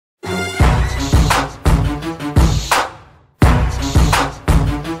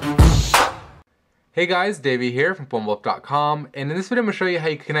Hey guys, Davey here from phonebuff.com, and in this video I'm going to show you how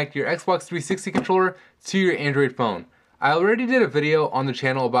you connect your Xbox 360 controller to your Android phone. I already did a video on the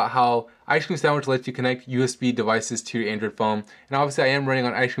channel about how Ice Cream Sandwich lets you connect USB devices to your Android phone, and obviously I am running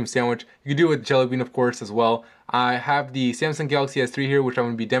on Ice Cream Sandwich. You can do it with Jelly Bean, of course, as well. I have the Samsung Galaxy S3 here, which I'm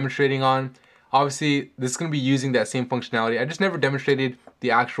going to be demonstrating on. Obviously, this is going to be using that same functionality. I just never demonstrated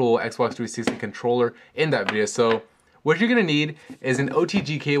the actual Xbox 360 controller in that video, so what you're going to need is an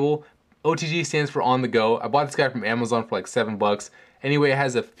OTG cable. OTG stands for on the go. I bought this guy from Amazon for like $7. Anyway, it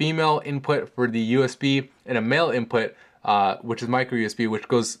has a female input for the USB and a male input, which is micro USB, which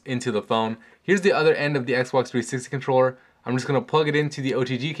goes into the phone. Here's the other end of the Xbox 360 controller. I'm just gonna plug it into the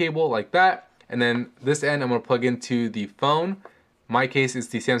OTG cable like that, and then this end I'm gonna plug into the phone. In my case, it's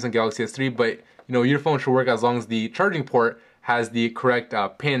the Samsung Galaxy S3, but you know your phone should work as long as the charging port has the correct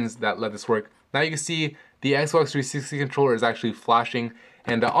pins that let this work. Now you can see the Xbox 360 controller is actually flashing.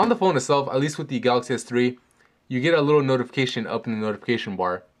 And on the phone itself, at least with the Galaxy S3, you get a little notification up in the notification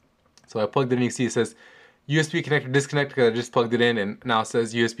bar. So I plugged it in, you see it says USB connector disconnected because I just plugged it in, and now it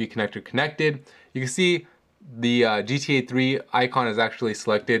says USB connector connected. You can see the GTA 3 icon is actually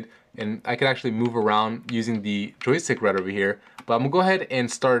selected, and I can actually move around using the joystick right over here. But I'm gonna go ahead and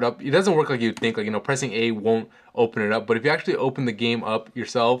start it up. It doesn't work like you'd think, like, you know, pressing A won't open it up, but if you actually open the game up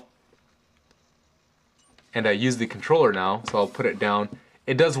yourself, and I use the controller now, so I'll put it down.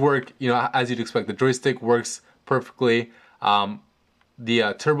 It does work, you know, as you'd expect. The joystick works perfectly.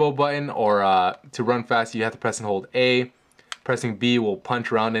 The turbo button, or to run fast, you have to press and hold A. Pressing B will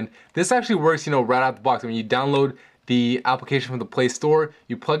punch around, and this actually works, you know, right out the box. I mean, you download the application from the Play Store,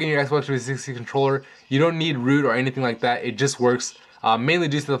 you plug in your Xbox 360 controller. You don't need root or anything like that. It just works, mainly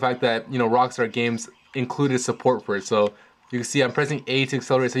due to the fact that, you know, Rockstar Games included support for it. So you can see I'm pressing A to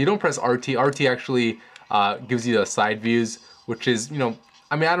accelerate. So you don't press RT. RT actually gives you the side views, which is, you know,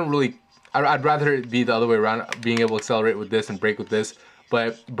 I mean, I'd rather it be the other way around, being able to accelerate with this and brake with this.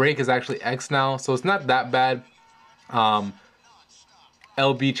 But brake is actually X now, so it's not that bad.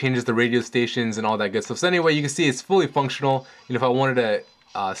 LB changes the radio stations and all that good stuff. So anyway, you can see it's fully functional. You know, if I wanted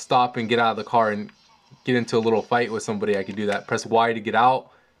to stop and get out of the car and get into a little fight with somebody, I could do that. Press Y to get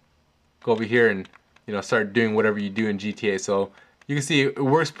out. Go over here and, you know, start doing whatever you do in GTA. So you can see it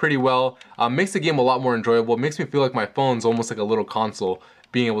works pretty well. Makes the game a lot more enjoyable. It makes me feel like my phone's almost like a little console,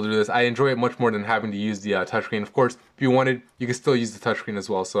 being able to do this. I enjoy it much more than having to use the touchscreen. Of course, if you wanted, you can still use the touchscreen as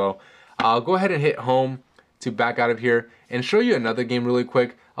well. So I'll go ahead and hit home to back out of here and show you another game really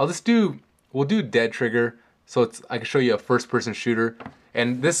quick. We'll do Dead Trigger, so I can show you a first-person shooter.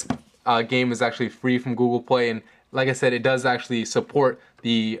 And this game is actually free from Google Play, and like I said, it does actually support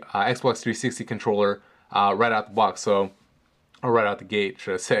the Xbox 360 controller right out the box. So, or right out the gate,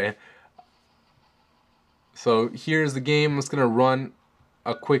 should I say. So here's the game. I'm just gonna run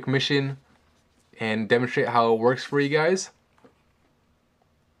a quick mission and demonstrate how it works for you guys.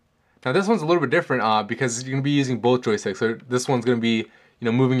 Now this one's a little bit different because you're gonna be using both joysticks. So this one's gonna be, you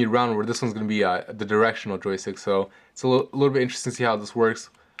know, moving you around, where this one's gonna be the directional joystick. So it's a little bit interesting to see how this works,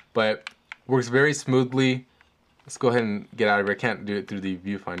 but works very smoothly. Let's go ahead and get out of here. I can't do it through the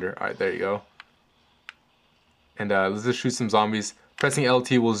viewfinder. All right, there you go. And let's just shoot some zombies. Pressing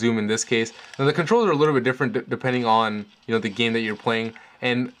LT will zoom in this case. Now the controls are a little bit different depending on, you know, the game that you're playing.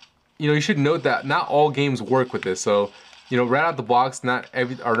 And, you know, you should note that not all games work with this. So, you know, right out the box, right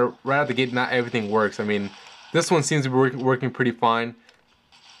out the gate, not everything works. I mean, this one seems to be working pretty fine.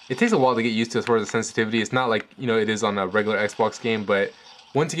 It takes a while to get used to as far as the sensitivity. It's not like, you know, it is on a regular Xbox game, but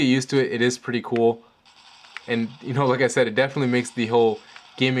once you get used to it, it is pretty cool. And, you know, like I said, it definitely makes the whole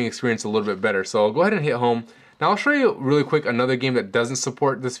gaming experience a little bit better. So I'll go ahead and hit home. Now I'll show you really quick another game that doesn't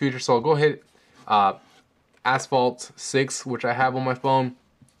support this feature. So I'll go ahead, Asphalt 6, which I have on my phone.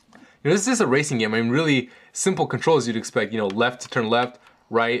 You know, this is just a racing game. I mean, really simple controls you'd expect. You know, left to turn left,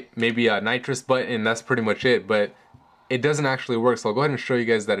 right, maybe a nitrous button, and that's pretty much it. But it doesn't actually work. So I'll go ahead and show you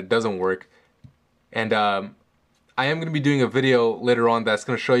guys that it doesn't work. And I am going to be doing a video later on that's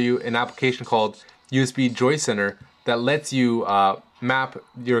going to show you an application called USB Joy Center that lets you map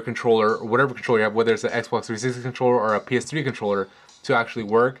your controller, or whatever controller you have, whether it's an Xbox 360 controller or a PS3 controller, to actually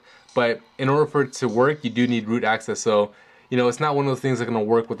work. But in order for it to work, you do need root access. So, you know, it's not one of those things that's going to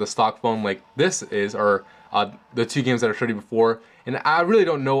work with a stock phone like this is, or the two games that I showed you before. And I really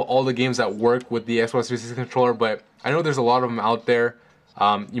don't know all the games that work with the Xbox 360 controller, but I know there's a lot of them out there.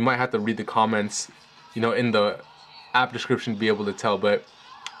 You might have to read the comments, you know, in the app description to be able to tell. But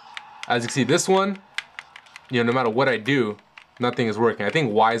as you can see, this one, you know, no matter what I do, nothing is working. I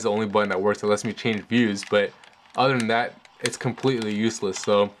think Y is the only button that works that lets me change views, but other than that, it's completely useless.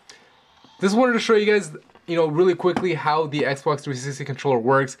 So just wanted to show you guys, you know, really quickly how the Xbox 360 controller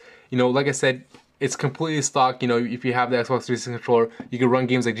works. You know, like I said, It's completely stock. You know, if you have the Xbox 360 controller, you can run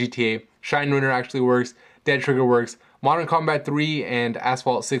games like GTA. Shine Runner actually works. Dead Trigger works. Modern Combat 3 and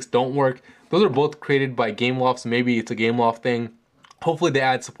Asphalt 6 don't work. Those are both created by Gameloft, so maybe it's a Gameloft thing. Hopefully they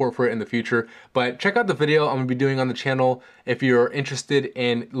add support for it in the future. But check out the video I'm going to be doing on the channel if you're interested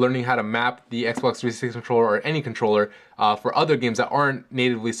in learning how to map the Xbox 360 controller or any controller for other games that aren't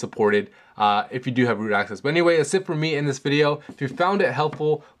natively supported if you do have root access. But anyway, that's it for me in this video. If you found it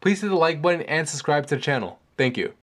helpful, please hit the like button and subscribe to the channel. Thank you.